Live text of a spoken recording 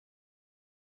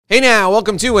Hey now,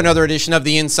 welcome to another edition of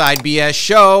the Inside BS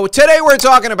Show. Today we're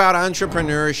talking about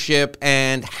entrepreneurship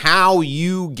and how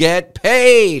you get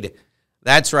paid.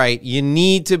 That's right, you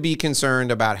need to be concerned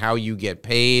about how you get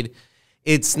paid.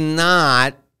 It's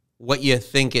not what you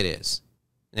think it is.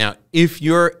 Now, if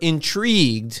you're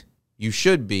intrigued, you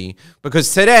should be,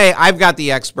 because today I've got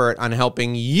the expert on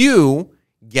helping you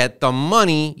get the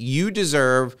money you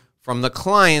deserve from the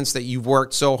clients that you've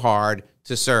worked so hard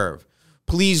to serve.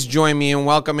 Please join me in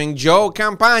welcoming Joe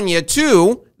Campagna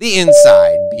to the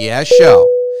Inside BS Show.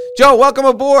 Joe, welcome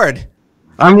aboard.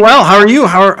 I'm well. How are you?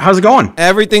 How's it going?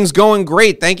 Everything's going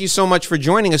great. Thank you so much for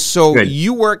joining us. So Good.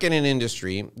 You work in an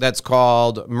industry that's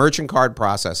called merchant card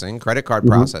processing, credit card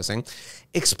processing.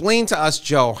 Explain to us,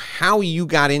 Joe, how you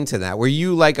got into that. Were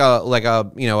you like a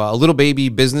little baby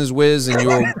business whiz and you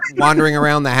were wandering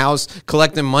around the house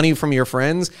collecting money from your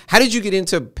friends? How did you get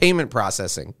into payment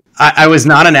processing? I was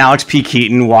not an Alex P.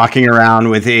 Keaton walking around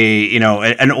with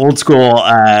an old school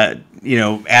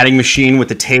adding machine with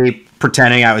the tape,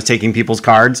 pretending I was taking people's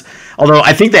cards. Although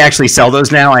I think they actually sell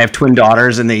those now. I have twin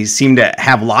daughters and they seem to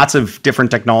have lots of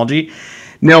different technology.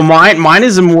 No, mine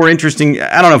is a more interesting.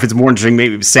 I don't know if it's more interesting,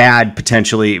 maybe sad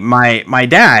potentially. My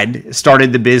dad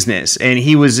started the business and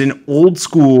he was an old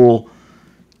school,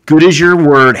 good as your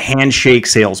word, handshake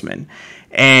salesman.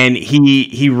 And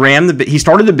he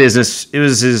started the business. It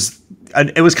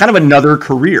was kind of another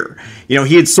career. You know,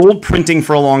 he had sold printing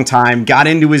for a long time, got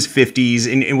into his 50s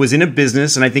and it was in a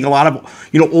business. And I think a lot of,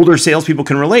 older salespeople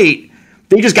can relate.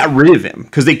 They just got rid of him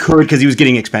because he was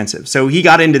getting expensive. So he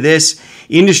got into this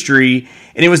industry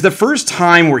and it was the first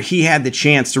time where he had the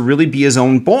chance to really be his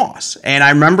own boss. And I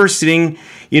remember sitting,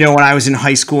 when I was in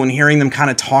high school and hearing them kind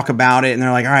of talk about it. And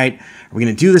they're like, all right, are we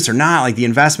going to do this or not? Like the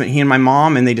investment, he and my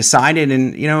mom, and they decided,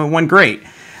 and, it went great.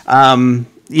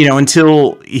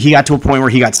 Until he got to a point where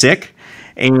he got sick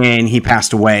and he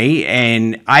passed away.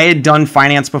 And I had done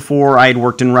finance before. I had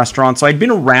worked in restaurants. So I'd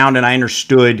been around and I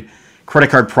understood credit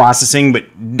card processing,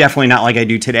 but definitely not like I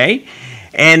do today.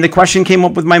 And the question came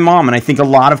up with my mom. And I think a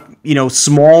lot of,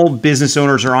 small business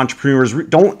owners or entrepreneurs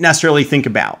don't necessarily think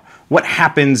about what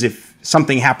happens if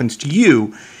something happens to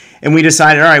you. And we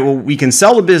decided, all right, well, we can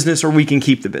sell the business or we can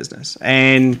keep the business.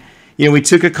 And, we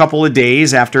took a couple of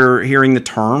days after hearing the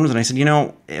terms. And I said,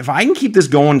 if I can keep this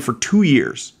going for 2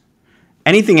 years,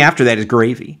 anything after that is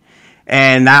gravy.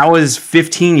 And that was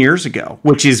 15 years ago,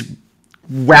 which is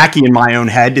wacky in my own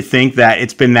head to think that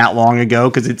it's been that long ago,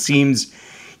 because it seems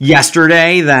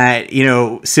yesterday that,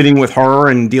 sitting with her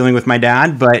and dealing with my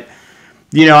dad. But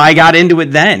I got into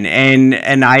it then,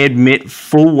 and I admit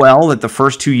full well that the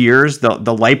first 2 years,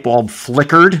 the light bulb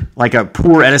flickered like a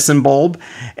poor Edison bulb,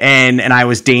 and I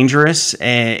was dangerous.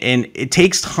 And it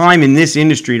takes time in this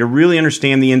industry to really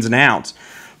understand the ins and outs.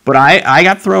 But I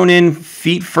got thrown in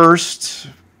feet first,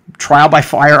 trial by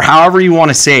fire, however you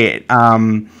want to say it.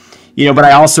 But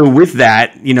I also, with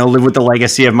that, live with the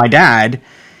legacy of my dad,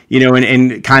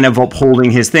 and kind of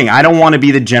upholding his thing. I don't want to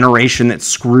be the generation that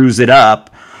screws it up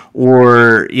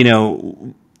or,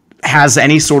 has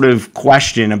any sort of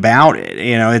question about it.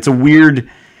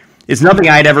 It's nothing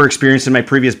I'd ever experienced in my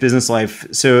previous business life.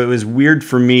 So it was weird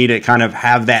for me to kind of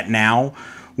have that now,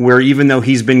 where even though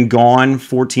he's been gone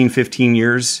 14, 15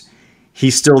 years,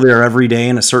 he's still there every day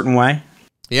in a certain way.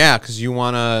 Yeah, because you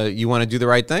wanna do the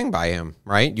right thing by him,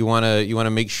 right? You wanna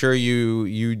make sure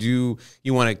you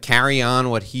wanna carry on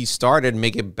what he started,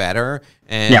 make it better,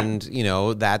 and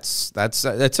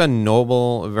that's a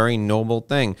noble, very noble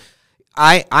thing.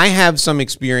 I have some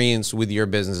experience with your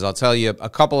business. I'll tell you a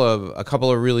couple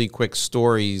of really quick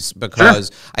stories, because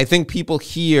sure. I think people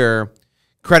hear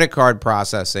credit card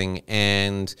processing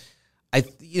and I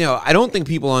don't think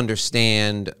people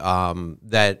understand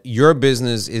that your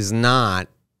business is not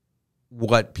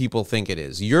what people think it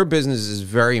is. Your business is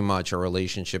very much a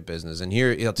relationship business. And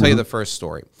here, I'll tell you the first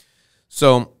story.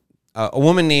 So a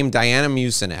woman named Diana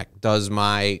Musinek does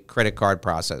my credit card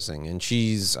processing, and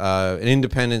she's an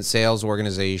independent sales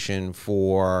organization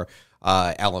for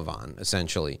Elevon,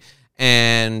 essentially.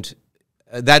 And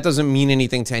that doesn't mean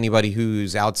anything to anybody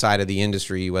who's outside of the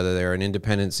industry, whether they're an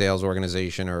independent sales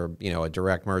organization or, a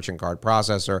direct merchant card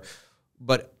processor.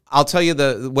 But I'll tell you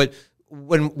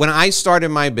when I started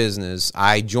my business,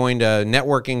 I joined a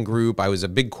networking group. I was a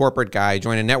big corporate guy. I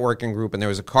joined a networking group, and there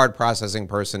was a card processing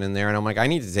person in there. And I'm like, I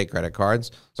need to take credit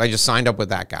cards. So I just signed up with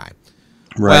that guy.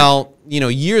 Right. Well,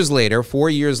 years later, 4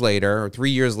 years later, or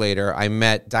 3 years later, I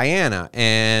met Diana.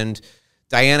 And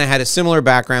Diana had a similar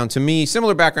background to me,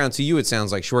 similar background to you, it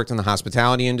sounds like. She worked in the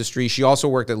hospitality industry. She also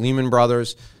worked at Lehman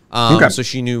Brothers. So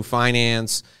she knew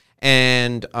finance.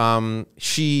 And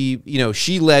she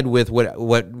led with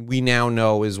what we now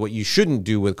know is what you shouldn't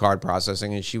do with card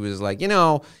processing. And she was like,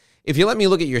 if you let me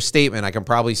look at your statement, I can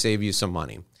probably save you some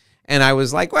money. And I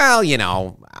was like, well,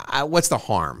 what's the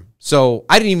harm? So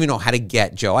I didn't even know how to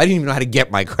get, Joe. I didn't even know how to get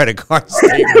my credit card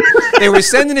statement. They were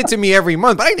sending it to me every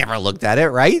month, but I never looked at it,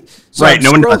 right? So right.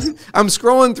 I'm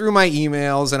scrolling through my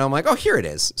emails, and I'm like, oh, here it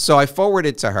is. So I forward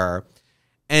it to her,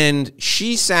 and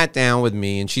she sat down with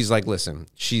me, and she's like, listen,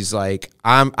 she's like,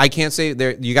 I can't save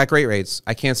there. You got great rates.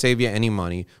 I can't save you any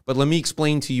money, but let me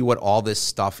explain to you what all this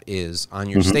stuff is on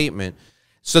your statement,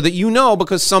 so that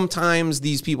because sometimes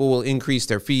these people will increase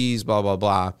their fees, blah, blah,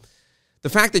 blah. The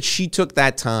fact that she took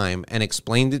that time and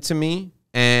explained it to me,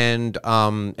 and at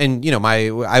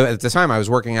the time I was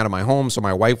working out of my home, so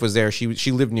my wife was there.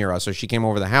 She lived near us, so she came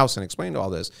over the house and explained all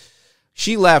this.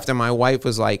 She left, and my wife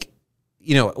was like,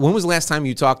 when was the last time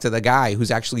you talked to the guy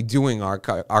who's actually doing our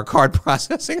card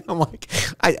processing? I'm like,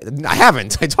 I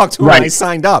haven't. I talked to him when I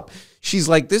signed up. She's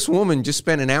like, this woman just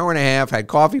spent an hour and a half, had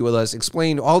coffee with us,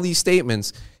 explained all these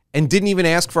statements, and didn't even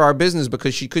ask for our business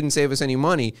because she couldn't save us any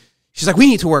money. She's like, we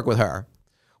need to work with her.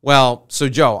 Well, so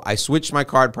Joe, I switched my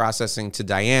card processing to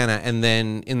Diana, and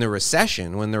then in the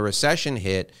recession, when the recession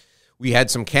hit, we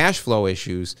had some cash flow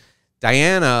issues.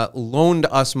 Diana loaned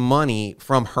us money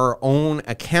from her own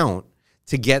account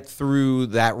to get through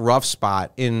that rough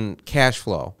spot in cash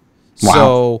flow. Wow.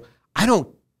 So I don't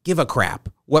give a crap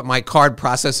what my card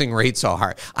processing rates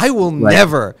are. I will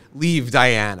never leave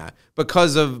Diana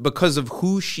because of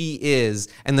who she is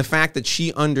and the fact that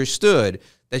she understood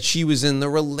that she was in the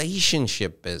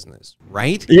relationship business,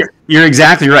 right? You're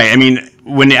exactly right. I mean,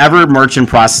 whenever merchant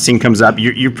processing comes up,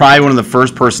 you're probably one of the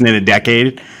first person in a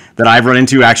decade that I've run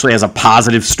into actually has a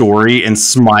positive story and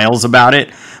smiles about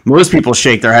it. Most people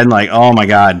shake their head and like, oh my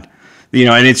God,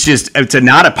 and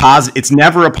it's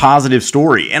never a positive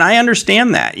story. And I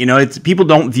understand that, people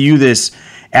don't view this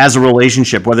as a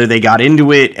relationship, whether they got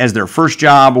into it as their first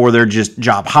job or they're just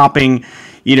job hopping,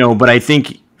 but I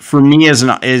think for me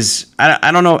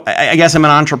I don't know, I guess I'm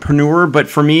an entrepreneur, but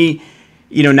for me,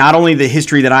 not only the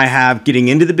history that I have getting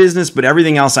into the business, but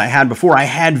everything else I had before, I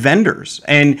had vendors.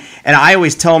 And I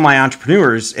always tell my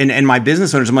entrepreneurs and my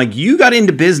business owners, I'm like, you got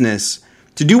into business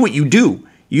to do what you do.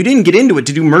 You didn't get into it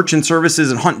to do merchant services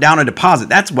and hunt down a deposit.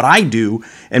 That's what I do,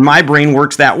 and my brain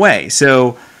works that way.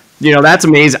 So, that's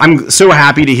amazing. I'm so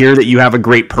happy to hear that you have a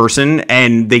great person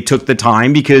and they took the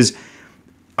time, because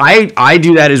I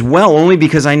do that as well, only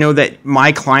because I know that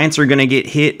my clients are going to get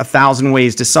hit 1,000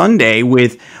 ways to Sunday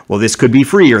with, well, this could be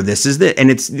free or this is the, and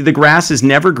the grass is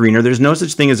never greener. There's no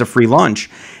such thing as a free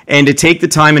lunch. And to take the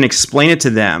time and explain it to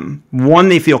them, one,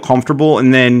 they feel comfortable,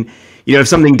 and then, if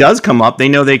something does come up, they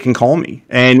know they can call me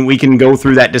and we can go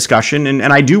through that discussion. And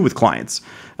I do with clients.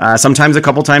 Sometimes a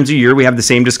couple times a year, we have the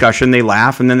same discussion. They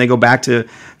laugh, and then they go back to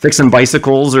fixing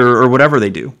bicycles or whatever they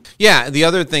do. Yeah, the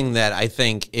other thing that I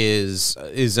think is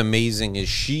amazing is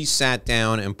she sat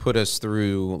down and put us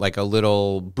through like a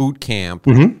little boot camp,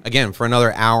 again, for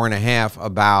another hour and a half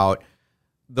about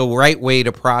the right way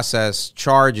to process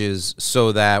charges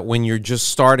so that when you're just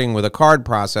starting with a card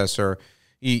processor,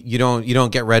 you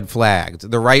don't get red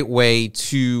flagged. The right way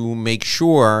to make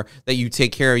sure that you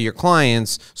take care of your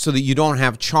clients so that you don't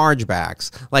have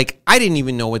chargebacks. Like, I didn't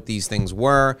even know what these things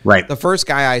were. Right. The first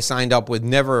guy I signed up with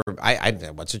what's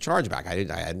a chargeback?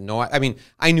 I had no. I mean,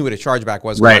 I knew what a chargeback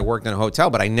was when I worked in a hotel,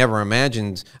 but I never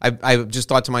imagined. I just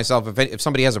thought to myself, if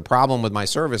somebody has a problem with my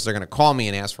service, they're going to call me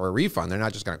and ask for a refund. They're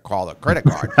not just going to call the credit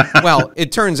card. Well,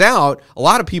 it turns out a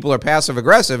lot of people are passive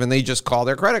aggressive and they just call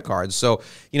their credit cards. So,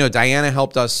 Diana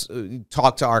helped us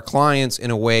talk to our clients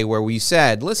in a way where we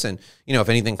said, listen, if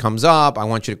anything comes up, I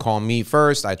want you to call me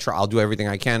first. I'll do everything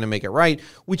I can to make it right,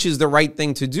 which is the right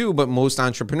thing to do. But most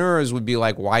entrepreneurs would be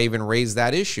like, why even raise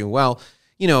that issue? Well,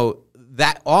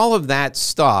 that all of that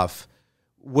stuff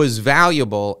was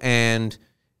valuable, and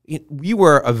we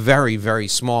were a very, very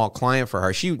small client for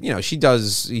her. She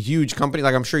does a huge company,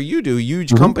 like I'm sure you do,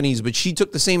 huge companies, but she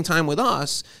took the same time with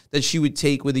us that she would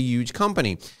take with a huge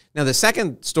company. Now, the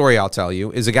second story I'll tell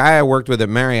you is a guy I worked with at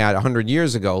Marriott 100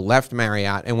 years ago left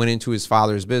Marriott and went into his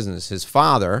father's business. His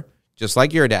father, just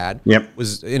like your dad,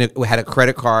 had a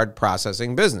credit card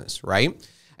processing business, right?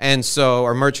 And so,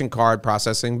 or merchant card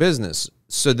processing business.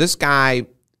 So this guy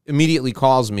immediately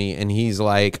calls me and he's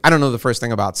like, I don't know the first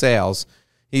thing about sales.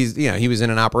 He was in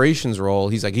an operations role.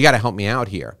 He's like, you got to help me out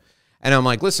here. And I'm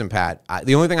like, listen, Pat,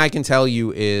 the only thing I can tell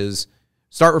you is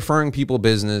start referring people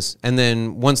business. And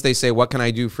then once they say, what can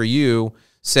I do for you?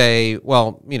 Say,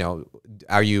 well,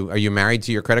 are you married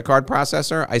to your credit card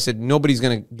processor? I said, nobody's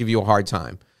going to give you a hard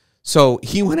time. So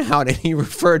he went out and he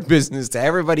referred business to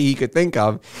everybody he could think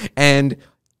of, and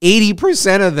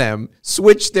 80% of them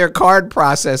switched their card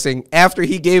processing after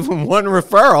he gave them one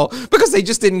referral because they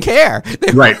just didn't care.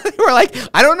 They were like,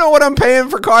 I don't know what I'm paying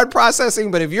for card processing,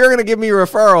 but if you're going to give me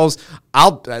referrals,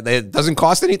 it doesn't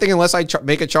cost anything unless I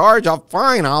make a charge.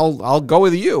 I'll go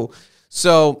with you.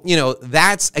 So,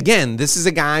 that's, again, this is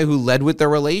a guy who led with the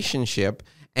relationship.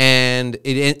 And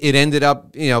it ended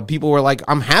up, people were like,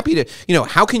 I'm happy to,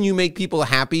 how can you make people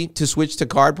happy to switch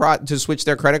to switch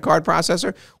their credit card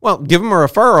processor? Well, give them a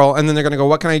referral, and then they're going to go,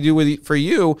 what can I do for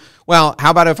you? Well,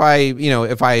 how about if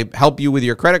I help you with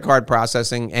your credit card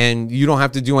processing and you don't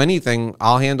have to do anything,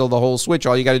 I'll handle the whole switch.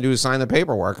 All you got to do is sign the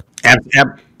paperwork.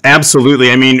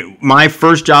 Absolutely. I mean, my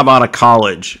first job out of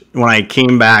college, when I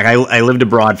came back, I lived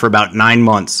abroad for about 9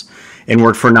 months and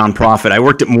worked for a nonprofit. I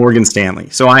worked at Morgan Stanley.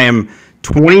 So I am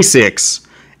 26,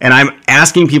 and I'm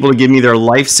asking people to give me their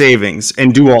life savings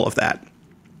and do all of that.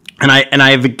 And I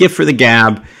have a gift for the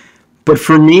gab, but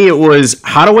for me it was,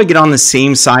 how do I get on the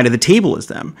same side of the table as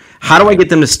them? How do I get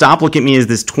them to stop looking at me as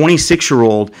this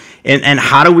 26-year-old, and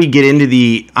how do we get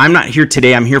into I'm not here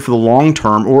today, I'm here for the long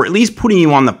term, or at least putting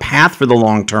you on the path for the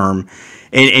long term,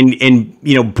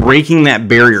 and breaking that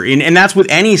barrier. And that's with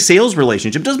any sales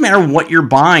relationship. It doesn't matter what you're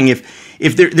buying.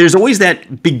 If there's always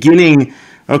that beginning,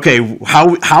 okay,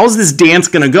 how's this dance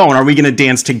going to go? And are we going to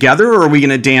dance together, or are we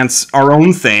going to dance our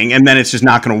own thing? And then it's just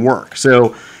not going to work.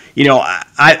 So,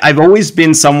 I've always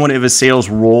been somewhat of a sales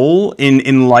role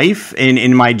in life and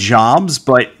in my jobs,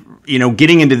 but,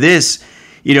 getting into this,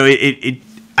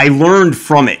 I learned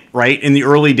from it, right, in the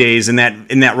early days in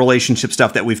that relationship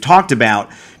stuff that we've talked about,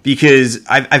 because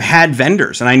I've had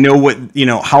vendors and I know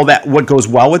what goes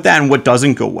well with that and what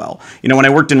doesn't go well. When I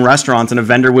worked in restaurants and a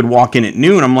vendor would walk in at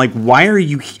noon, I'm like, why are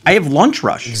you? I have lunch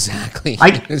rush. Exactly.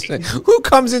 Who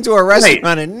comes into a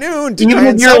restaurant at noon to even try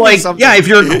and if you're sell me like, something? yeah, if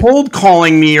you're cold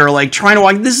calling me or like trying to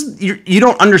walk, you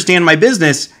don't understand my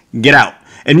business. Get out.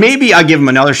 And maybe I'll give them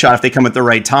another shot if they come at the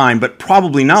right time, but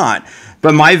probably not.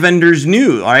 But my vendors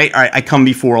knew, all right, I come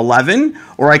before 11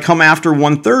 or I come after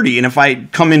 1:30. And if I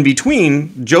come in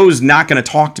between, Joe's not going to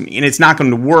talk to me, and it's not going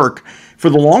to work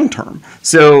for the long term.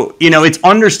 So, it's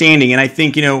understanding. And I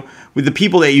think, with the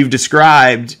people that you've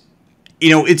described,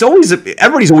 it's always,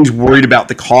 everybody's always worried about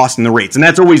the cost and the rates. And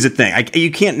that's always a thing.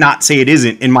 You can't not say it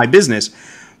isn't in my business.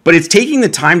 But it's taking the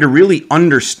time to really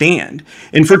understand.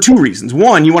 And for two reasons.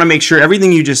 One, you want to make sure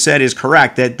everything you just said is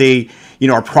correct, that they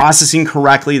are processing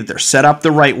correctly, that they're set up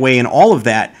the right way and all of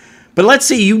that. But let's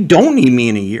say you don't need me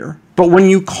in a year. But when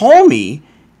you call me,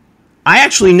 I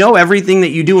actually know everything that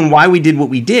you do and why we did what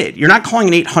we did. You're not calling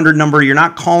an 800 number. You're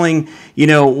not calling,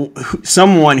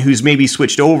 someone who's maybe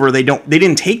switched over. They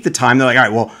didn't take the time. They're like, all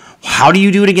right, well, how do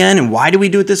you do it again? And why do we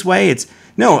do it this way?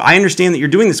 No, I understand that you're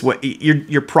doing this way.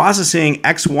 You're processing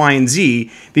X, Y, and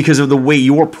Z because of the way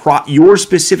your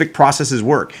specific processes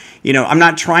work. I'm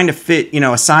not trying to fit,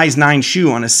 a size 9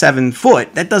 shoe on a 7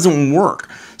 foot. That doesn't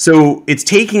work. So it's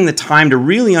taking the time to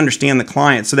really understand the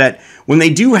client so that when they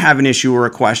do have an issue or a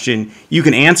question, you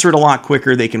can answer it a lot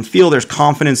quicker. They can feel there's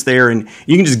confidence there, and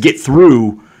you can just get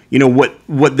through,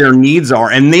 what their needs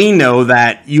are, and they know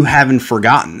that you haven't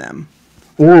forgotten them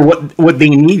or what they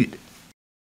needed.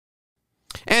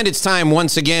 And it's time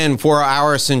once again for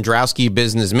our Sandrowski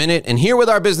Business Minute. And here with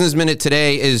our Business Minute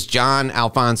today is John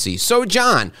Alfonsi. So,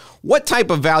 John, what type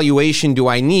of valuation do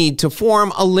I need to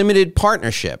form a limited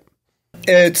partnership?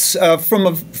 It's from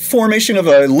a formation of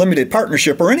a limited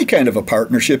partnership or any kind of a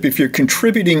partnership. If you're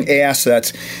contributing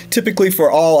assets, typically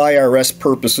for all IRS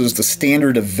purposes, the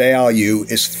standard of value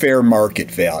is fair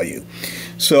market value.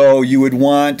 So you would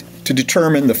want to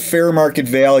determine the fair market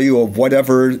value of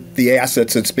whatever the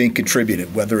assets that's being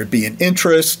contributed, whether it be an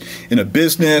interest in a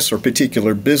business or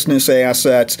particular business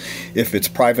assets. If it's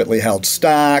privately held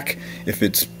stock, if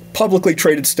it's publicly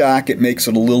traded stock, it makes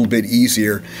it a little bit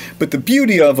easier. But the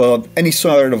beauty of any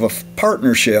sort of a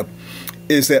partnership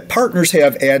is that partners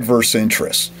have adverse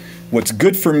interests. What's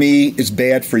good for me is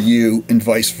bad for you, and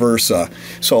vice versa.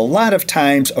 So a lot of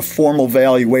times a formal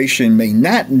valuation may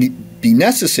not be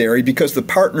necessary because the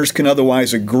partners can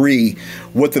otherwise agree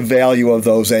what the value of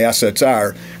those assets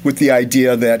are, with the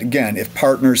idea that, again, if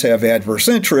partners have adverse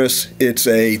interests, it's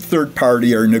a third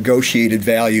party or negotiated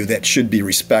value that should be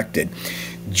respected.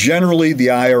 Generally, the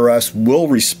IRS will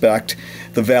respect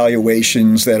the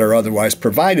valuations that are otherwise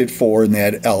provided for in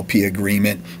that LP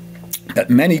agreement. But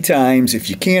many times, if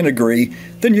you can't agree,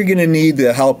 then you're going to need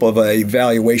the help of a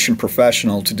valuation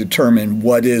professional to determine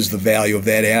what is the value of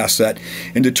that asset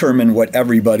and determine what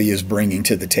everybody is bringing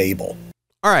to the table.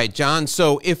 All right, John.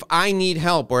 So if I need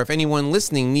help, or if anyone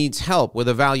listening needs help with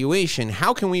a valuation,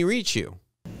 how can we reach you?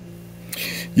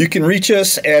 You can reach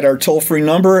us at our toll-free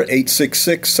number,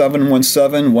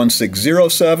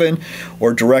 866-717-1607,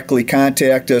 or directly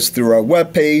contact us through our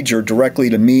webpage or directly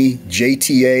to me,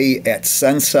 JTA at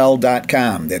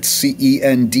Cendcel.com. That's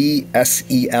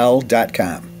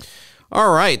CENDSEL.com.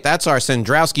 All right, that's our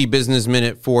Cendrowski Business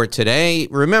Minute for today.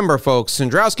 Remember, folks,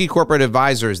 Cendrowski Corporate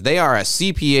Advisors, they are a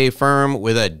CPA firm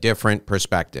with a different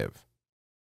perspective.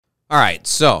 All right,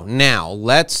 so now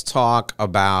let's talk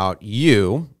about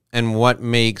you and what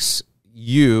makes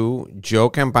you, Joe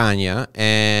Campagna,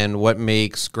 and what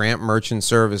makes Grant Merchant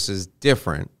Services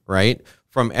different, right,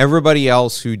 from everybody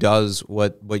else who does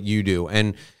what you do.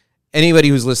 And anybody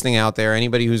who's listening out there,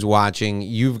 anybody who's watching,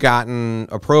 you've gotten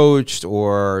approached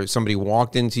or somebody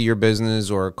walked into your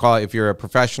business or if you're a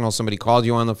professional, somebody called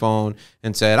you on the phone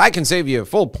and said, I can save you a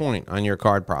full point on your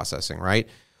card processing, right?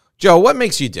 Joe, what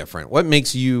makes you different? What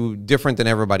makes you different than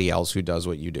everybody else who does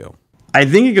what you do? I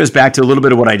think it goes back to a little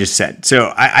bit of what I just said.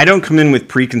 So I don't come in with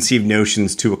preconceived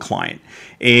notions to a client,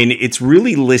 and it's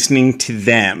really listening to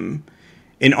them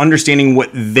and understanding what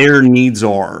their needs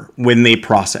are when they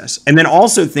process. And then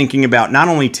also thinking about not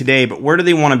only today, but where do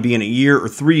they want to be in a year or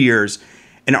 3 years?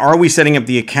 And are we setting up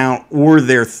the account or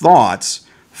their thoughts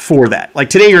for that? Like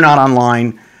today, you're not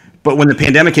online, but when the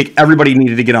pandemic hit, everybody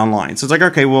needed to get online. So it's like,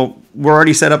 okay, well, we're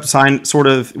already set up,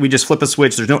 we just flip a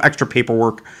switch. There's no extra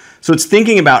paperwork. So it's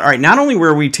thinking about, all right, not only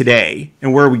where are we today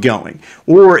and where are we going?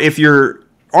 Or if you're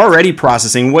already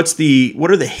processing, what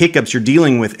are the hiccups you're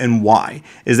dealing with and why?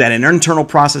 Is that an internal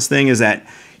process thing? Is that,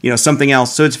 something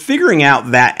else? So it's figuring out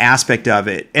that aspect of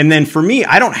it. And then for me,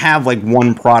 I don't have like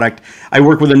one product. I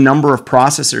work with a number of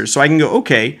processors. So I can go,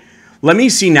 okay, let me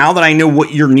see now that I know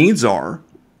what your needs are,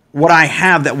 what I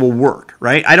have that will work,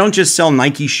 right? I don't just sell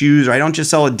Nike shoes or I don't just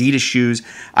sell Adidas shoes.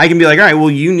 I can be like, all right,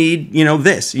 well, you need,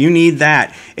 this, you need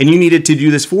that, and you need it to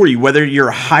do this for you, whether you're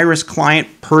a high-risk client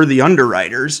per the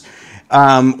underwriters,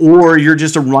 or you're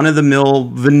just a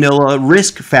run-of-the-mill vanilla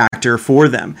risk factor for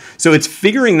them. So it's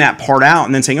figuring that part out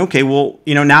and then saying, okay, well,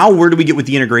 now where do we get with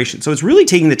the integration? So it's really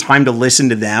taking the time to listen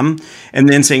to them and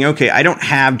then saying, okay, I don't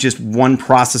have just one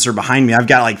processor behind me. I've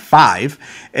got like 5,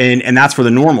 and that's for the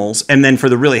normals. And then for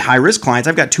the really high-risk clients,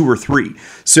 I've got 2 or 3.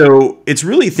 So it's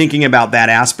really thinking about that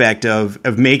aspect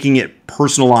of making it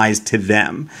personalized to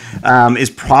them is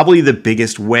probably the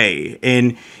biggest way.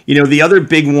 And, the other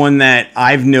big one that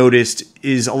I've noticed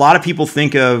is a lot of people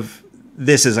think of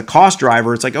this as a cost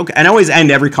driver. It's like, okay, and I always end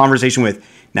every conversation with,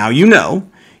 now you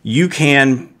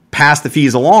can pass the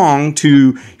fees along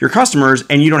to your customers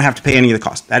and you don't have to pay any of the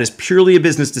cost. That is purely a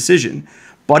business decision.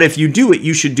 But if you do it,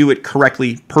 you should do it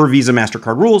correctly per Visa,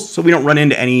 MasterCard rules so we don't run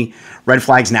into any red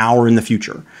flags now or in the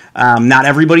future. Not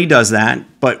everybody does that,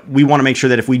 but we want to make sure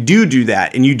that if we do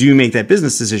that and you do make that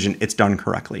business decision, it's done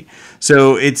correctly.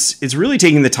 So it's really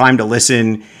taking the time to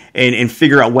listen and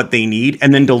figure out what they need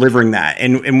and then delivering that.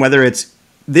 And whether it's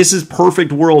this is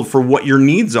perfect world for what your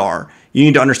needs are, you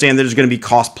need to understand that there's going to be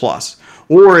cost plus.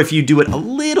 Or if you do it a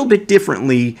little bit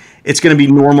differently, it's going to be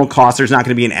normal cost. There's not going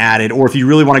to be an added. Or if you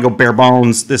really want to go bare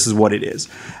bones, this is what it is.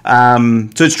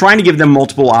 So it's trying to give them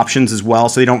multiple options as well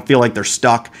so they don't feel like they're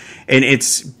stuck. And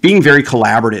it's being very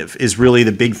collaborative is really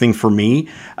the big thing for me.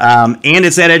 And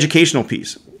it's that educational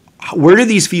piece. Where do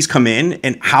these fees come in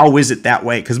and how is it that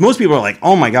way? Because most people are like,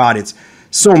 oh my God, it's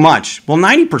so much. Well,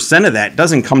 90% of that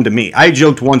doesn't come to me. I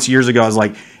joked once years ago, I was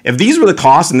like, if these were the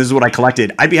costs and this is what I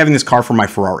collected, I'd be having this car for my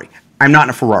Ferrari. I'm not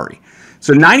in a Ferrari.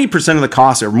 So 90% of the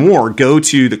costs or more go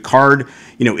to the card,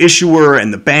 issuer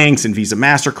and the banks and Visa,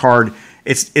 MasterCard.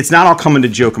 It's not all coming to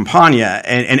Joe Campagna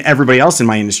and everybody else in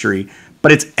my industry,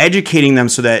 but it's educating them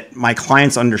so that my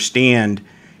clients understand,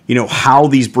 how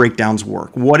these breakdowns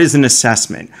work. What is an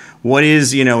assessment? What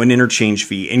is, an interchange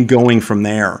fee and going from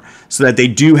there so that they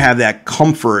do have that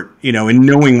comfort, in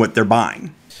knowing what they're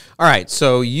buying. All right,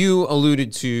 so you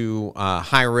alluded to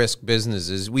high risk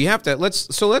businesses. We have to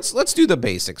let's do the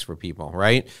basics for people,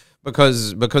 right?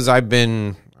 Because I've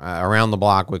been around the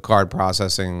block with card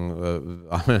processing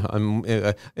from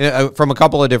a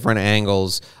couple of different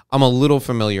angles. I'm a little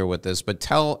familiar with this, but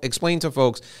explain to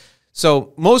folks.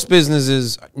 So most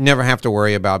businesses never have to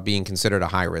worry about being considered a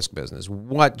high-risk business.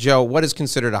 What is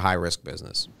considered a high-risk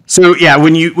business? So yeah,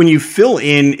 when you fill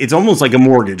in, it's almost like a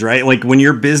mortgage, right? Like when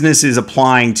your business is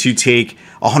applying to take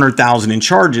 $100,000 in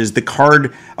charges, the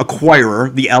card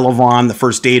acquirer, the Elavon, the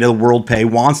First Data, the WorldPay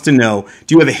wants to know,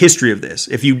 do you have a history of this?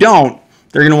 If you don't,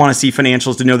 they're going to want to see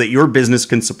financials to know that your business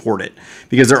can support it,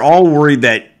 because they're all worried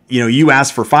that you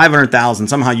ask for $500,000,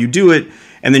 somehow you do it,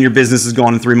 and then your business is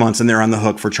gone in 3 months and they're on the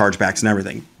hook for chargebacks and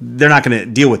everything. They're not going to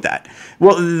deal with that.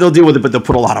 Well, they'll deal with it, but they'll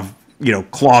put a lot of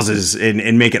clauses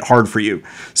and make it hard for you.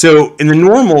 So in the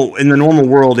normal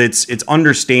world, it's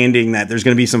understanding that there's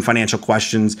going to be some financial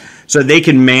questions so that they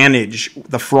can manage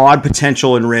the fraud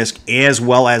potential and risk as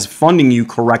well as funding you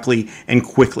correctly and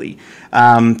quickly.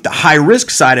 The high risk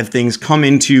side of things come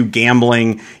into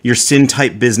gambling, your sin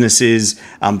type businesses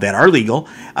that are legal,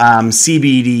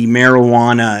 CBD,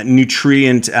 marijuana,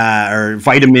 nutrient or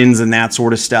vitamins and that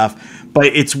sort of stuff. But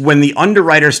it's when the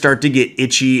underwriters start to get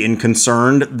itchy and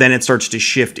concerned, then it starts to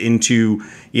shift into,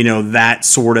 that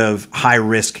sort of high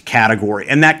risk category.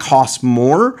 And that costs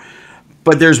more,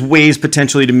 but there's ways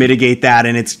potentially to mitigate that.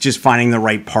 And it's just finding the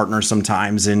right partner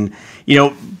sometimes. And,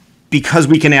 because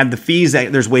we can add the fees,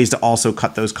 there's ways to also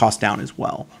cut those costs down as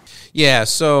well. Yeah,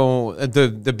 so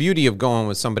the beauty of going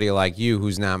with somebody like you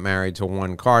who's not married to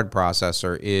one card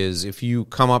processor is if you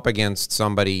come up against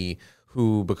somebody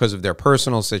who, because of their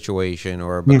personal situation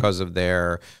or because of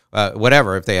their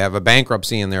whatever, if they have a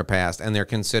bankruptcy in their past and they're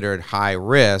considered high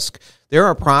risk, there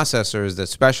are processors that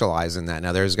specialize in that.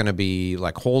 Now, there's going to be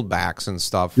like holdbacks and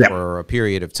stuff for a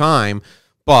period of time,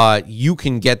 but you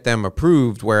can get them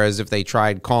approved, whereas if they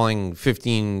tried calling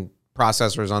 15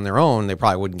 processors on their own, they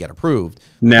probably wouldn't get approved.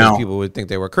 No. Because people would think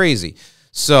they were crazy.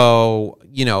 So,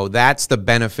 that's the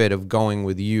benefit of going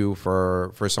with you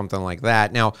for something like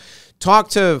that. Now, talk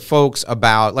to folks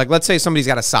about, like, let's say somebody's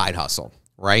got a side hustle,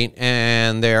 right?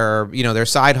 And their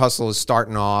side hustle is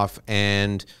starting off.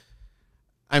 And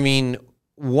I mean,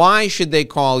 why should they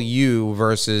call you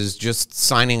versus just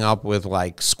signing up with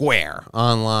like Square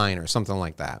online or something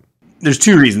like that? There's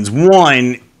two reasons.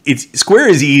 One, Square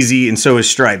is easy and so is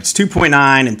Stripe. It's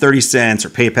 2.9 and 30 cents or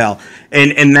PayPal.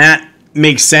 And that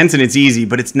makes sense and it's easy,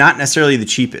 but it's not necessarily the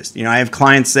cheapest. I have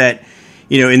clients that,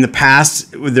 in the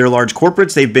past with their large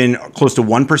corporates, they've been close to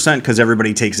 1% because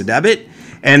everybody takes a debit.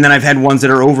 And then I've had ones that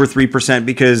are over 3%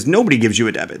 because nobody gives you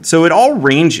a debit. So it all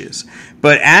ranges.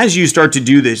 But as you start to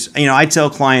do this, I tell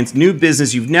clients, new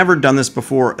business, you've never done this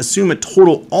before, assume a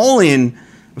total all-in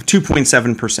of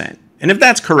 2.7%. And if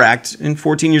that's correct, in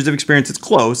 14 years of experience, it's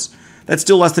close. That's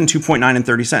still less than 2.9 and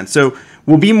 30 cents. So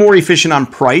we'll be more efficient on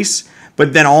price,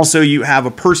 but then also you have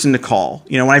a person to call.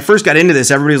 When I first got into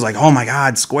this, everybody was like, "Oh my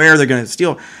God, Square, they're going to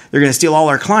steal all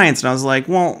our clients." And I was like,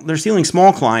 "Well, they're stealing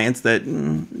small clients that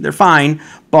they're fine,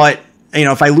 but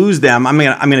if I lose them, I'm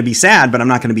going to be sad, but I'm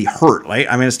not going to be hurt, right?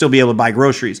 I'm going to still be able to buy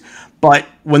groceries." But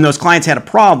when those clients had a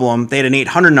problem, they had an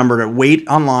 800 number to wait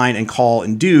online and call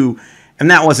and do,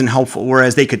 and that wasn't helpful.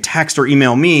 Whereas they could text or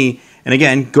email me and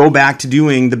again, go back to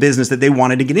doing the business that they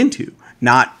wanted to get into,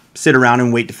 not sit around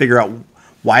and wait to figure out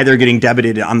why they're getting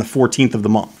debited on the 14th of the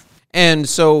month. And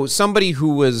so somebody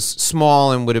who was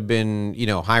small and would have been,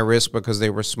 high risk because they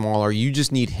were smaller, you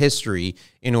just need history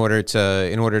in order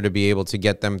to be able to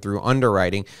get them through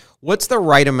underwriting. What's the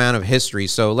right amount of history?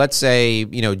 So let's say,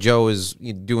 Joe is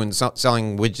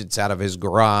selling widgets out of his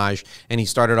garage and he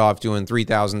started off doing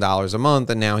 $3,000 a month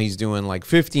and now he's doing like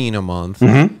 $15 a month.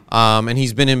 Mm-hmm. And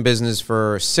he's been in business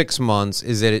for 6 months.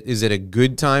 Is it a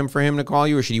good time for him to call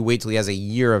you or should he wait till he has a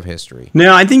year of history?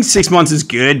 No, I think 6 months is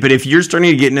good. But if you're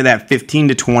starting to get into that 15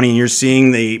 to 20 and you're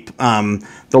seeing the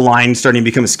line starting to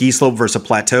become a ski slope versus a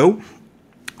plateau,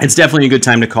 it's definitely a good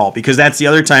time to call because that's the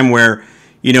other time where,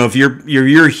 if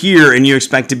you're here and you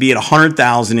expect to be at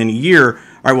 100,000 in a year, all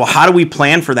right, well, how do we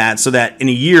plan for that so that in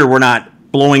a year we're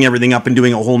not blowing everything up and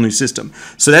doing a whole new system?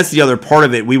 So that's the other part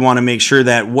of it. We want to make sure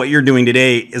that what you're doing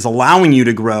today is allowing you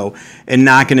to grow and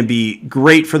not going to be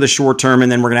great for the short term.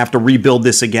 And then we're going to have to rebuild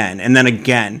this again and then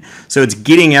again. So it's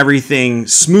getting everything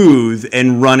smooth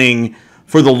and running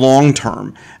for the long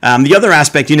term. The other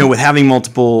aspect, with having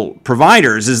multiple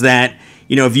providers is that,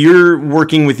 if you're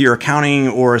working with your accounting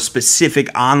or a specific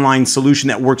online solution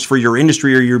that works for your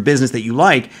industry or your business that you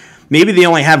like, maybe they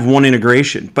only have one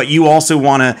integration, but you also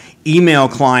want to email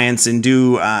clients and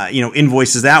do,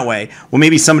 invoices that way. Well,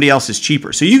 maybe somebody else is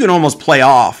cheaper. So you can almost play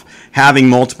off having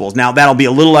multiples. Now, that'll be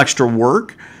a little extra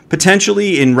work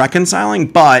potentially in reconciling,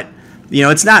 but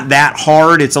it's not that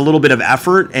hard. It's a little bit of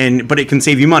effort, but it can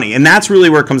save you money. And that's really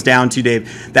where it comes down to,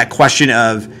 Dave, that question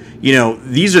of,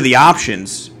 these are the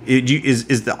options.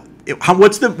 What's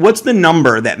the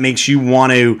number that makes you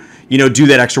want to do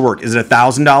that extra work? Is it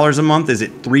 $1,000 a month? Is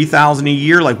it $3,000 a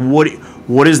year? Like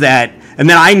what is that? And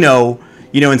then I know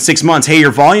in 6 months, hey,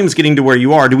 your volume's getting to where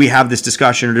you are. Do we have this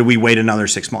discussion or do we wait another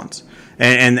 6 months?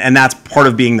 And that's part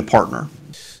of being the partner.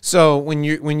 So when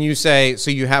you say, so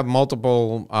you have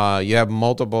multiple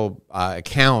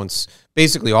accounts,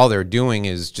 basically all they're doing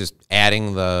is just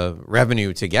adding the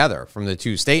revenue together from the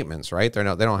two statements, right? They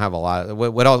don't have a lot.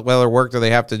 What other work do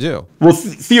they have to do? Well,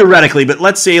 theoretically, but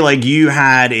let's say like you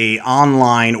had a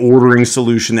online ordering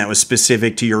solution that was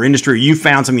specific to your industry. You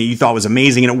found something that you thought was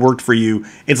amazing and it worked for you.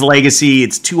 It's legacy.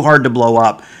 It's too hard to blow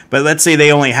up. But let's say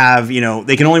they only have,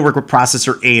 they can only work with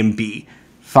processor A and B.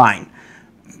 Fine.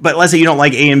 But let's say you don't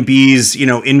like A and B's,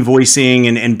 invoicing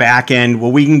and back end.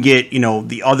 Well, we can get,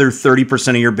 the other 30%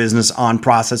 of your business on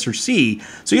processor C.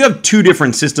 So you have two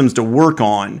different systems to work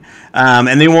on.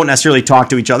 And they won't necessarily talk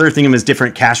to each other. Think of them as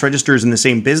different cash registers in the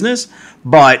same business.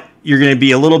 But you're going to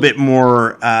be a little bit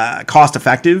more cost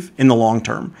effective in the long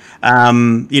term.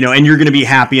 And you're going to be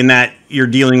happy in that you're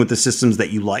dealing with the systems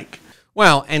that you like.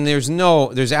 Well, and there's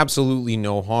absolutely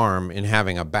no harm in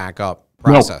having a backup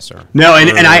processor. No,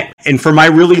 and for my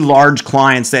really large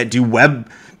clients that do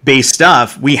web-based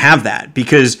stuff, we have that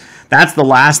because that's the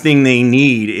last thing they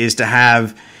need is to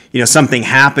have something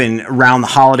happen around the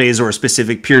holidays or a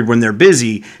specific period when they're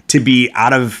busy to be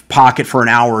out of pocket for an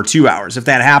hour or 2 hours. If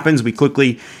that happens, we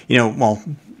quickly,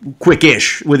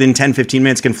 quick-ish, within 10, 15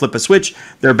 minutes can flip a switch.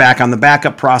 They're back on the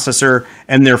backup processor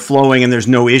and they're flowing and there's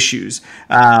no issues.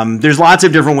 There's lots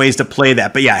of different ways to play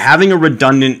that. But yeah, having a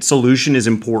redundant solution is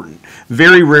important.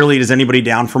 Very rarely does anybody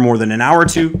down for more than an hour or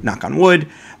two, knock on wood.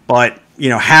 But,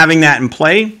 having that in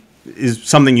play is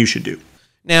something you should do.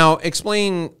 Now,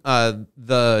 explain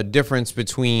the difference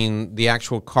between the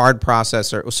actual card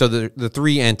processor. So the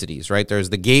three entities, right? There's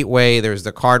the gateway, there's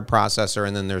the card processor,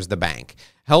 and then there's the bank.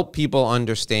 Help people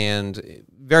understand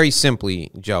very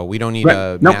simply, Joe. We don't need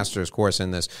a master's course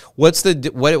in this. What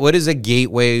is a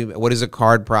gateway? What is a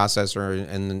card processor?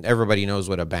 And everybody knows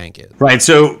what a bank is. Right.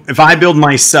 So if I build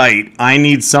my site, I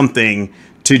need something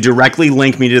to directly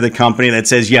link me to the company that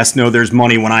says yes, no, there's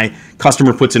money when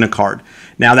customer puts in a card.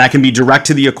 Now that can be direct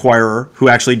to the acquirer who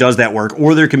actually does that work,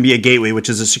 or there can be a gateway, which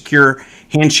is a secure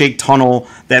handshake tunnel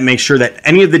that makes sure that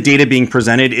any of the data being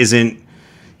presented isn't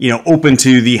open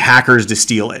to the hackers to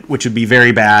steal it, which would be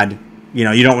very bad.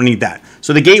 You don't need that.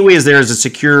 So the gateway is there as a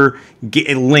secure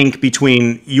link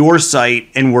between your site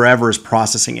and wherever is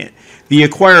processing it. The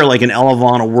acquirer, like an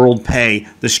Elavon, a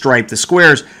WorldPay, the Stripe, the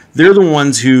Squares, they're the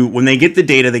ones who, when they get the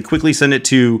data, they quickly send it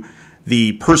to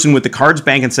the person with the cards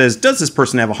bank and says, does this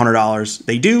person have $100?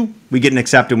 They do. We get an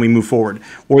accept and we move forward.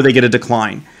 Or they get a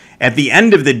decline. At the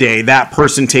end of the day, that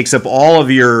person takes up all of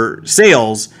your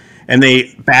sales and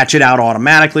they batch it out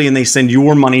automatically and they send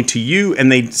your money to you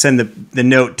and they send the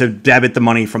note to debit the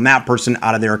money from that person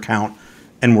out of their account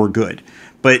and we're good.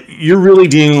 But you're really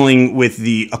dealing with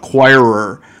the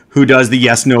acquirer who does the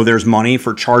yes, no, there's money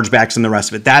for chargebacks and the rest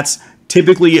of it. That's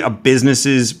typically a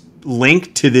business's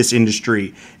link to this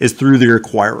industry is through their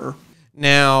acquirer.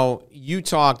 Now, you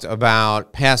talked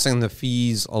about passing the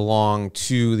fees along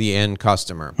to the end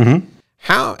customer. Mm-hmm.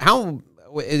 How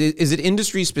is it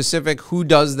industry specific? Who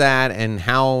does that, and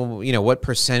how, what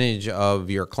percentage of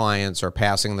your clients are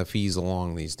passing the fees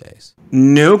along these days?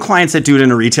 No clients that do it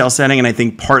in a retail setting, and I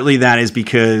think partly that is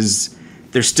because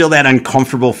there's still that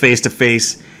uncomfortable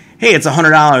face-to-face, hey, it's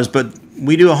 $100, but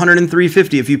we do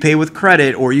 $103.50 if you pay with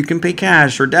credit, or you can pay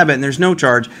cash or debit, and there's no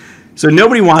charge. So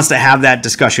nobody wants to have that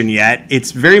discussion yet.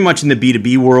 It's very much in the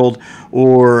B2B world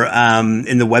or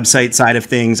in the website side of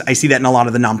things. I see that in a lot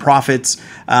of the nonprofits.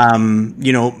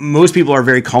 Most people are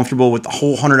very comfortable with the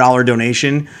whole $100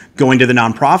 donation going to the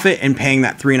nonprofit and paying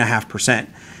that 3.5%.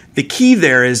 The key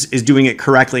there is doing it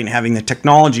correctly and having the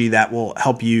technology that will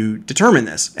help you determine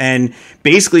this. And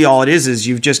basically all it is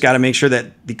you've just got to make sure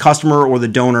that the customer or the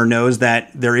donor knows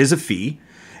that there is a fee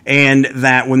and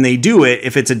that when they do it,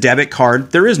 if it's a debit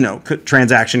card, there is no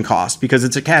transaction cost because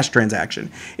it's a cash transaction.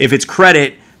 If it's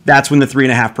credit, that's when the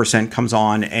 3.5% comes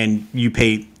on and you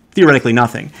pay theoretically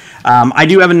nothing. I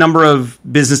do have a number of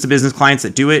business-to-business clients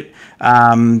that do it.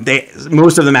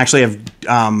 Most of them actually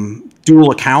have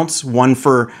dual accounts, one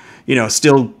for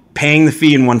still paying the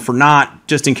fee and one for not,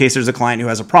 just in case there's a client who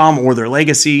has a problem or their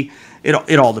legacy.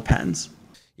 It all depends.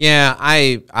 Yeah,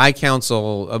 I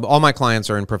counsel, all my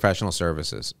clients are in professional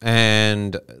services,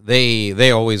 and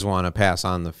they always want to pass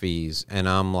on the fees. And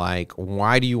I'm like,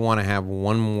 why do you want to have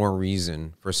one more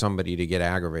reason for somebody to get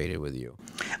aggravated with you?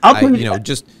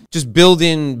 Just build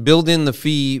in the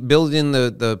fee, build in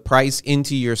the price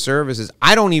into your services.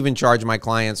 I don't even charge my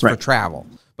clients for travel.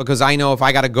 Because I know if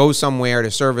I got to go somewhere to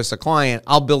service a client,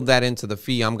 I'll build that into the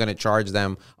fee I'm going to charge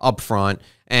them up front.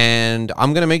 and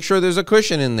I'm going to make sure there's a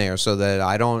cushion in there so that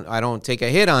I don't take a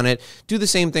hit on it. Do the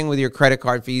same thing with your credit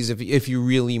card fees if you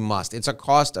really must. It's a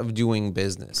cost of doing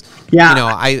business. Yeah.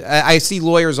 I see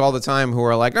lawyers all the time who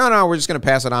are like, no, we're just going to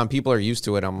pass it on. People are used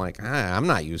to it. I'm like, I'm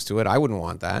not used to it. I wouldn't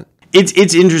want that.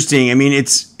 It's interesting. I mean,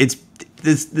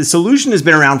 the solution has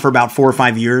been around for about 4 or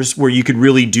 5 years where you could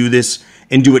really do this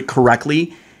and do it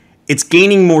correctly. It's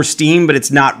gaining more steam, but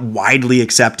it's not widely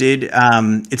accepted.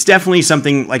 It's definitely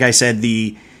something, like I said,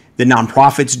 the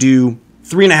nonprofits do.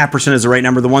 3.5% is the right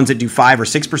number. The ones that do 5 or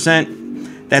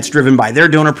 6%, that's driven by their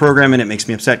donor program, and it makes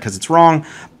me upset because it's wrong.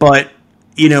 But,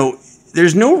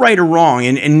 there's no right or wrong,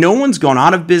 and no one's gone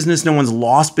out of business. No one's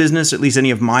lost business, at least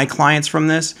any of my clients from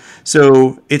this.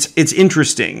 So it's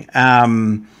interesting.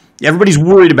 Everybody's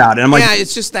worried about it. I'm like,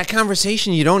 it's just that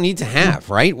conversation you don't need to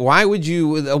have, right? Why would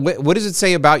you? What does it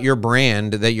say about your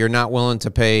brand that you're not willing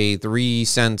to pay 3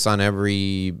 cents on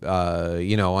every,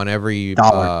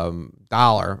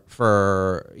 dollar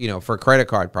for credit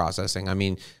card processing? I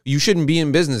mean, you shouldn't be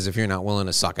in business if you're not willing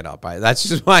to suck it up. That's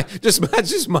just my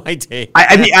take.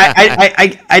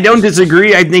 I don't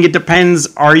disagree. I think it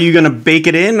depends. Are you going to bake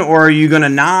it in or are you going to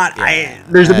not?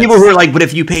 There's the people who are like, but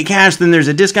if you pay cash, then there's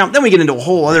a discount. Then we get into a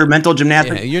whole other mental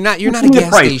gymnastics. Yeah, you're not a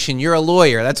gas station. You're a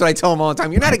lawyer. That's what I tell them all the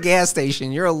time. You're not a gas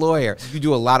station. You're a lawyer. You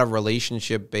do a lot of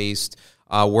relationship based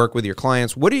work with your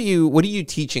clients. What are you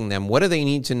teaching them? What do they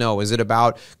need to know? Is it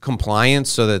about compliance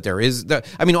so that there is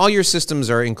all your systems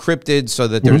are encrypted so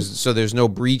that there's no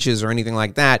breaches or anything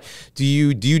like that. Do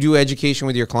you do education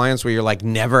with your clients where you're like,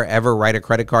 never ever write a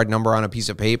credit card number on a piece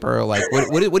of paper? Like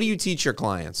what do you teach your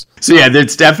clients? So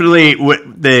that's definitely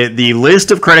the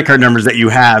list of credit card numbers that you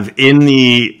have in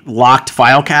the locked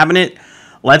file cabinet.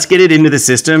 Let's get it into the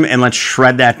system and let's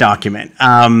shred that document.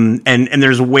 And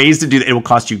there's ways to do that. It will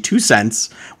cost you 2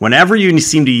 cents whenever you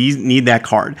seem to need that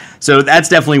card. So that's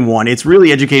definitely one. It's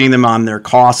really educating them on their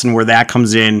costs and where that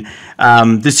comes in.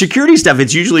 The security stuff,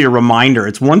 it's usually a reminder.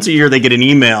 It's once a year they get an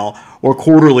email, or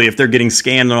quarterly if they're getting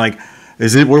scanned. They're like,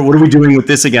 what are we doing with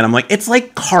this again? I'm like, it's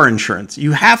like car insurance.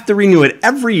 You have to renew it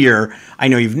every year. I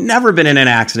know you've never been in an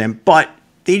accident, but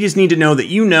they just need to know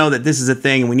that this is a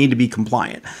thing and we need to be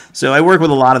compliant. So I work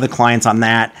with a lot of the clients on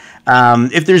that.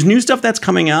 If there's new stuff that's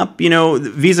coming up,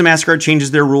 Visa, MasterCard changes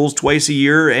their rules twice a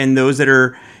year, and those that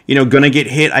are, going to get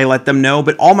hit, I let them know.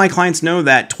 But all my clients know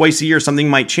that twice a year something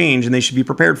might change and they should be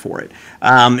prepared for it.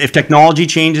 If technology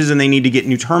changes and they need to get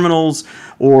new terminals,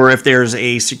 or if there's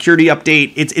a security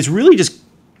update, it's really just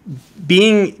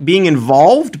being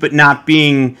involved, but not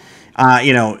being,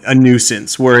 a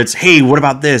nuisance where it's, hey, what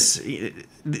about this?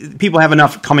 People have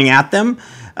enough coming at them.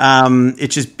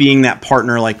 It's just being that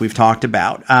partner like we've talked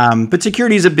about. But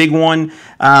security is a big one.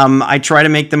 I try to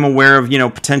make them aware of,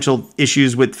 potential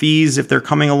issues with fees if they're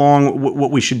coming along,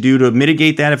 what we should do to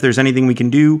mitigate that, if there's anything we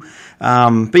can do.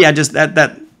 Just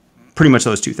that pretty much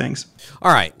those two things.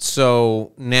 All right.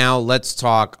 So now let's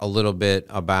talk a little bit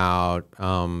about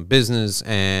business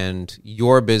and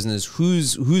your business.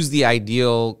 Who's the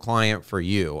ideal client for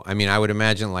you? I mean, I would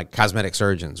imagine like cosmetic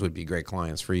surgeons would be great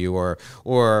clients for you, or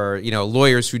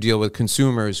lawyers who deal with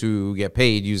consumers who get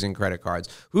paid using credit cards.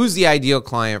 Who's the ideal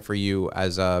client for you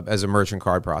as a merchant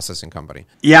card processing company?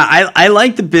 Yeah, I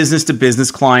like the business to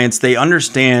business clients. They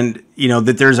understand,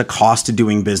 that there's a cost to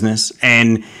doing business,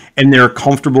 and they're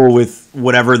comfortable with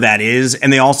whatever that is.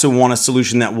 And they also want a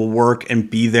solution that will work and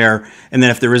be there. And then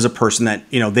if there is a person that,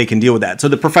 they can deal with that. So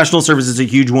the professional service is a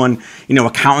huge one.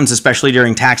 Accountants, especially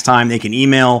during tax time, they can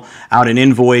email out an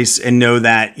invoice and know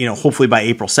that, hopefully by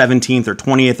April 17th or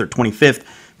 20th or 25th,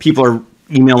 people are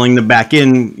emailing them back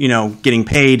in, getting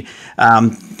paid.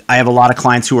 I have a lot of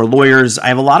clients who are lawyers. I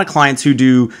have a lot of clients who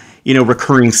do,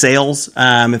 recurring sales.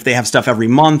 If they have stuff every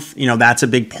month, that's a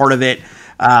big part of it.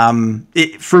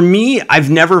 For me,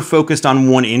 I've never focused on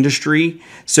one industry.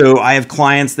 So I have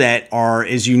clients that are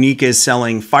as unique as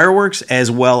selling fireworks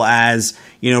as well as,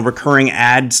 recurring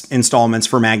ad installments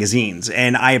for magazines.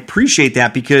 And I appreciate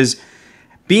that because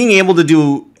being able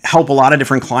to help a lot of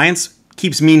different clients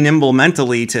keeps me nimble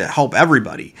mentally to help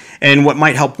everybody. And what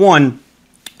might help one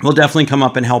will definitely come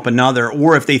up and help another.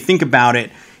 Or if they think about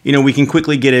it, we can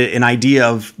quickly get an idea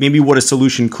of maybe what a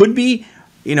solution could be,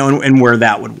 and where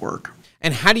that would work.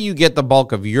 And how do you get the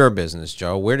bulk of your business,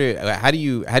 Joe? How do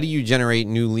you generate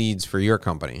new leads for your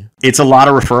company? It's a lot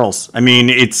of referrals. I mean,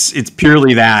 it's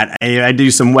purely that. I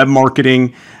do some web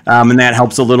marketing, and that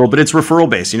helps a little, but it's referral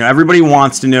based. Everybody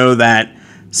wants to know that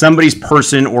somebody's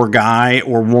person or guy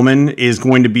or woman is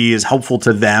going to be as helpful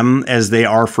to them as they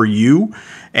are for you.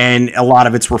 And a lot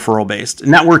of it's referral based.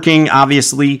 Networking,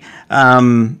 obviously,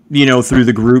 through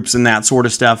the groups and that sort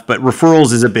of stuff. But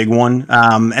referrals is a big one.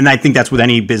 And I think that's with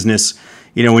any business,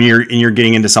 when you're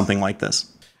getting into something like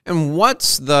this. And what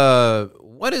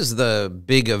is the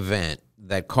big event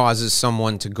that causes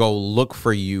someone to go look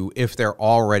for you if they're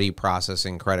already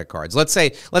processing credit cards? Let's say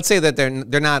that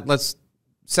they're not. Let's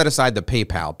set aside the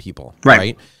PayPal people,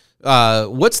 right?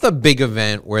 What's the big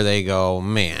event where they go,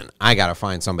 man, I got to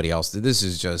find somebody else? This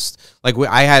is just like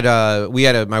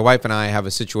my wife and I have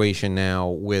a situation now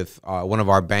with one of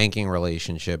our banking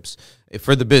relationships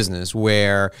for the business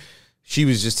where she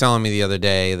was just telling me the other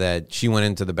day that she went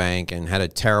into the bank and had a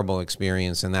terrible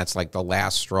experience, and that's like the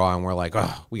last straw. And we're like,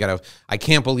 oh, I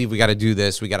can't believe we got to do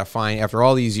this. We got to find, after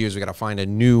all these years, we got to find a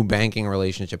new banking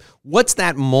relationship. What's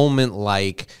that moment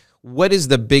like? What is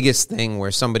the biggest thing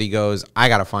where somebody goes, I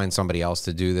got to find somebody else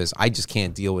to do this. I just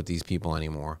can't deal with these people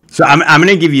anymore. So I'm going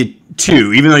to give you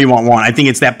two, even though you want one. I think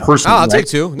it's that person. Oh, I'll take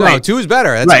two. No, two is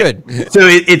better. That's good. So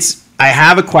I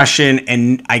have a question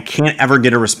and I can't ever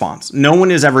get a response. No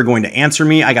one is ever going to answer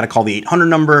me. I got to call the 800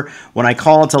 number. When I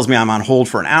call, it tells me I'm on hold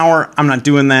for an hour. I'm not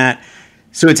doing that.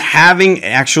 So it's having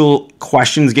actual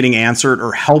questions getting answered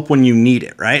or help when you need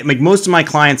it, right? Like most of my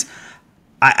clients,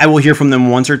 I will hear from them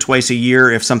once or twice a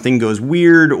year if something goes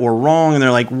weird or wrong, and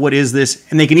they're like, what is this?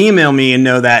 And they can email me and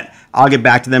know that I'll get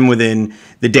back to them within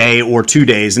the day or 2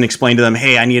 days and explain to them,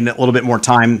 hey, I need a little bit more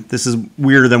time. This is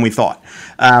weirder than we thought.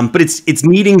 But it's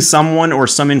needing someone or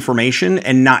some information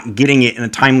and not getting it in a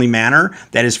timely manner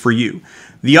that is for you.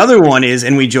 The other one is,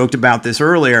 and we joked about this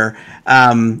earlier,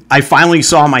 I finally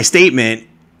saw my statement.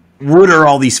 What are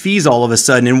all these fees all of a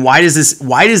sudden, and why does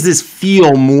this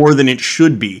feel more than it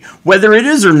should be? Whether it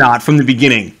is or not from the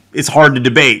beginning, it's hard to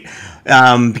debate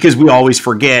because we always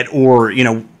forget, or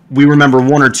we remember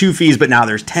 1 or 2 fees, but now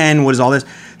there's 10. What is all this?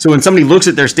 So when somebody looks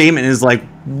at their statement and is like,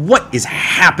 what is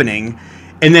happening?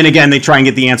 And then again, they try and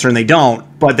get the answer and they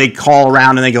don't, but they call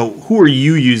around and they go, who are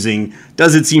you using?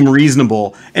 Does it seem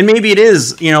reasonable? And maybe it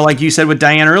is, like you said with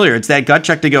Diane earlier, it's that gut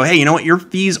check to go, hey, you know what? Your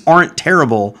fees aren't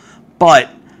terrible,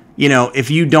 but if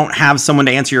you don't have someone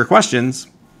to answer your questions,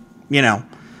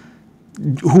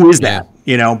 who is that?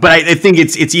 But I think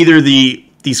it's either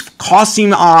these costs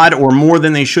seem odd or more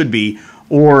than they should be,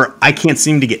 or I can't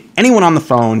seem to get anyone on the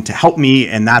phone to help me,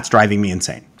 and that's driving me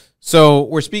insane. So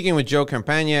we're speaking with Joe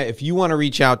Campagna. If you want to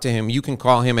reach out to him, you can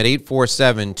call him at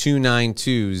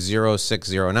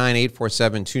 847-292-0609,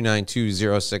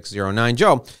 847-292-0609.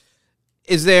 Joe,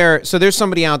 there's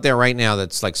somebody out there right now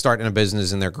that's like starting a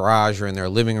business in their garage or in their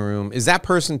living room. Is that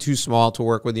person too small to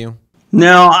work with you?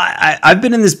 No, I've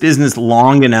been in this business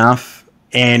long enough,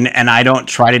 and I don't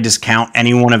try to discount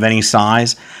anyone of any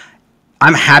size.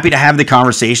 I'm happy to have the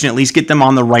conversation, at least get them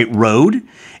on the right road.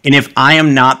 And if I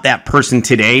am not that person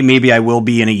today, maybe I will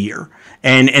be in a year.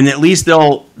 And at least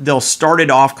they'll start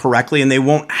it off correctly, and they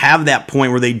won't have that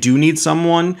point where they do need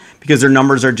someone because their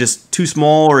numbers are just too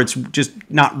small, or it's just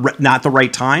not the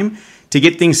right time to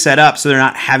get things set up, so they're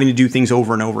not having to do things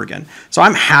over and over again. So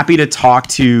I'm happy to talk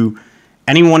to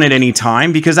anyone at any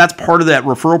time because that's part of that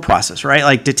referral process, right?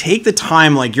 Like to take the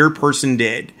time like your person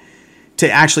did to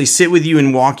actually sit with you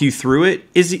and walk you through it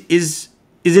is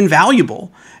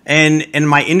invaluable. And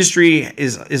my industry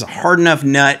is a hard enough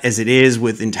nut as it is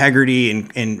with integrity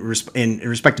and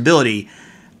respectability.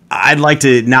 I'd like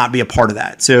to not be a part of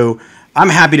that. So I'm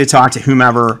happy to talk to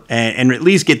whomever and at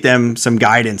least get them some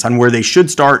guidance on where they should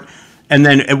start and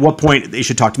then at what point they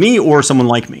should talk to me or someone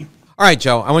like me. All right,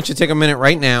 Joe, I want you to take a minute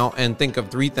right now and think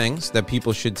of 3 things that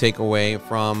people should take away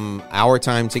from our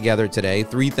time together today,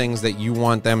 3 things that you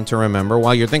want them to remember.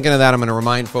 While you're thinking of that, I'm going to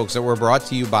remind folks that we're brought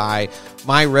to you by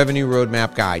my Revenue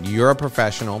Roadmap Guide. You're a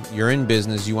professional, you're in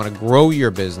business, you want to grow your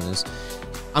business.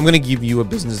 I'm going to give you a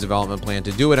business development plan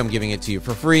to do it. I'm giving it to you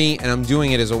for free, and I'm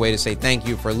doing it as a way to say thank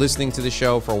you for listening to the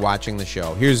show, for watching the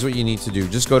show. Here's what you need to do.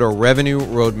 Just go to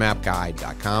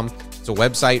revenueroadmapguide.com. It's a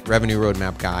website,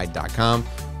 revenueroadmapguide.com.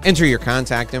 Enter your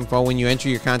contact info. When you enter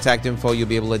your contact info, you'll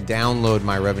be able to download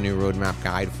my Revenue Roadmap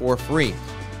Guide for free.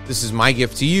 This is my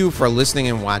gift to you for listening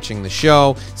and watching the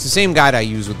show. It's the same guide I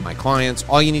use with my clients.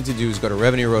 All you need to do is go to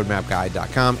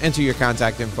revenueroadmapguide.com, enter your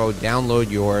contact info,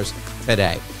 download yours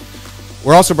today.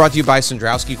 We're also brought to you by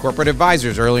Sandrowski Corporate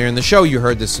Advisors. Earlier in the show, you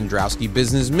heard the Sandrowski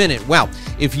Business Minute. Well,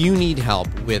 if you need help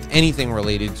with anything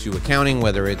related to accounting,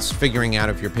 whether it's figuring out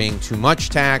if you're paying too much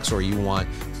tax or you want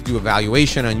to do a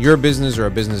valuation on your business or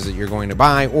a business that you're going to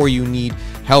buy, or you need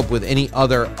help with any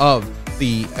other of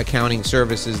the accounting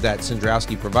services that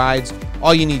Sandrowski provides,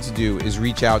 all you need to do is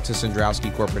reach out to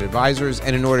Sandrowski Corporate Advisors.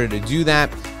 And in order to do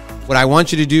that, What I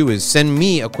want you to do is send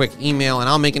me a quick email, and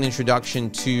I'll make an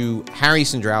introduction to Harry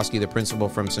Sandrowski, the principal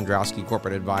from Sandrowski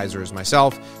Corporate Advisors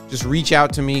myself. Just reach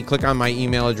out to me, click on my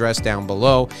email address down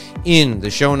below in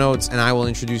the show notes, and I will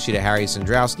introduce you to Harry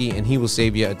Sandrowski, and he will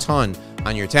save you a ton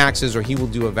on your taxes, or he will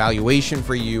do a valuation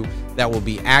for you that will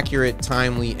be accurate,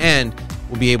 timely, and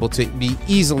will be able to be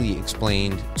easily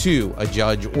explained to a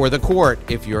judge or the court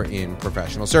if you're in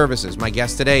professional services. My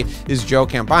guest today is Joe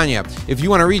Campagna. If you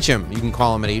want to reach him, you can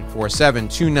call him at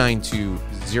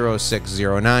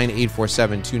 847-292-0609,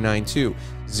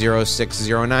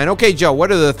 847-292-0609. Okay, Joe,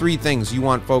 what are the three things you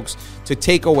want folks to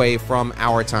take away from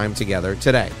our time together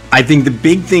today? I think the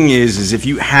big thing is if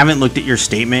you haven't looked at your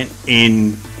statement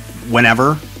in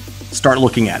whenever, start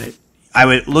looking at it. I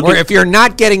would look or if you're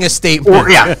not getting a statement. Or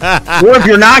if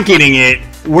you're not getting it,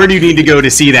 where do you need to go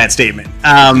to see that statement?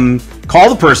 Call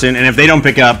the person, and if they don't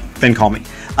pick up, then call me.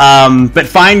 But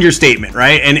find your statement,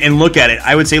 right? And look at it.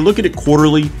 I would say look at it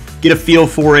quarterly, get a feel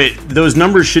for it. Those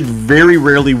numbers should very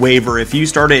rarely waver. If you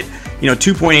start at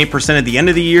 2.8% at the end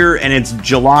of the year and it's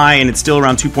July and it's still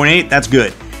around 2.8, that's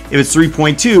good. If it's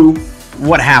 3.2,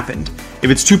 what happened?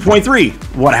 If it's 2.3,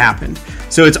 what happened?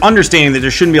 So it's understanding that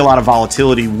there shouldn't be a lot of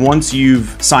volatility once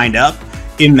you've signed up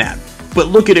in that. But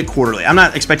look at it quarterly. I'm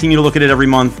not expecting you to look at it every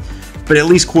month, but at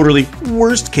least quarterly,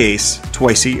 worst case,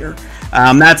 twice a year.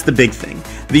 That's the big thing.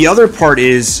 The other part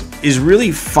is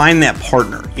really find that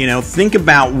partner. Think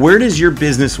about where does your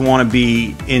business want to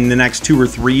be in the next 2 or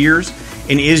 3 years?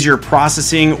 And is your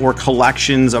processing or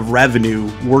collections of revenue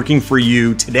working for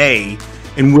you today?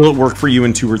 And will it work for you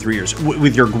in 2 or 3 years?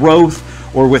 With your growth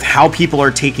or with how people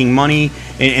are taking money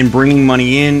and bringing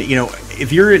money in,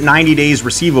 if you're at 90 days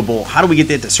receivable, how do we get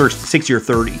that to 60 or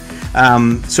 30?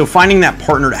 So finding that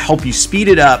partner to help you speed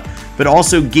it up, but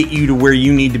also get you to where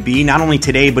you need to be, not only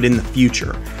today, but in the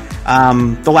future.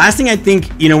 The last thing I think,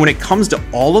 when it comes to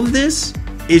all of this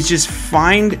is just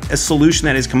find a solution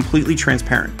that is completely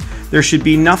transparent. There should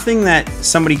be nothing that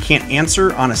somebody can't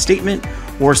answer on a statement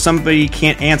or somebody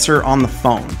can't answer on the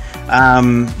phone.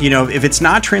 If it's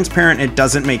not transparent, it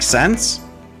doesn't make sense.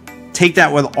 Take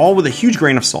that with a huge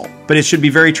grain of salt, but it should be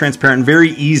very transparent and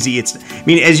very easy.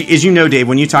 As you know, Dave,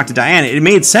 when you talked to Diana, it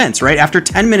made sense, right? After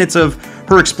 10 minutes of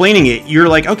her explaining it, you're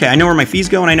like, okay, I know where my fees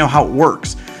go and I know how it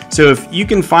works. So if you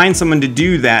can find someone to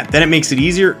do that, then it makes it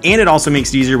easier. And it also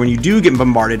makes it easier when you do get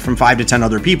bombarded from 5 to 10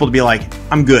 other people to be like,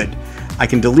 I'm good. I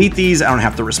can delete these. I don't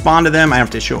have to respond to them. I don't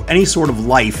have to show any sort of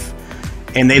life.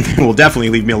 And they will definitely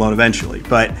leave me alone eventually.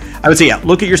 But I would say,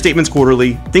 look at your statements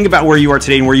quarterly. Think about where you are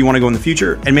today and where you want to go in the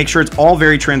future. And make sure it's all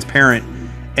very transparent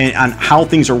on how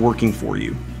things are working for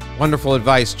you. Wonderful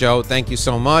advice, Joe. Thank you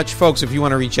so much. Folks, if you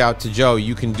want to reach out to Joe,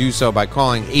 you can do so by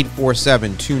calling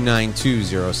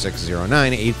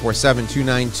 847-292-0609,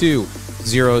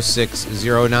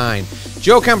 847-292-0609.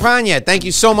 Joe Campagna, thank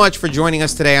you so much for joining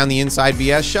us today on the Inside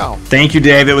BS Show. Thank you,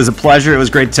 Dave. It was a pleasure. It was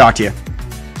great to talk to you.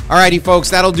 Alrighty, folks,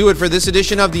 that'll do it for this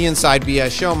edition of the Inside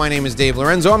BS Show. My name is Dave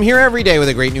Lorenzo. I'm here every day with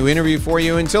a great new interview for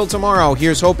you. Until tomorrow,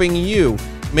 here's hoping you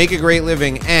make a great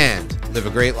living and live a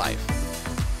great life.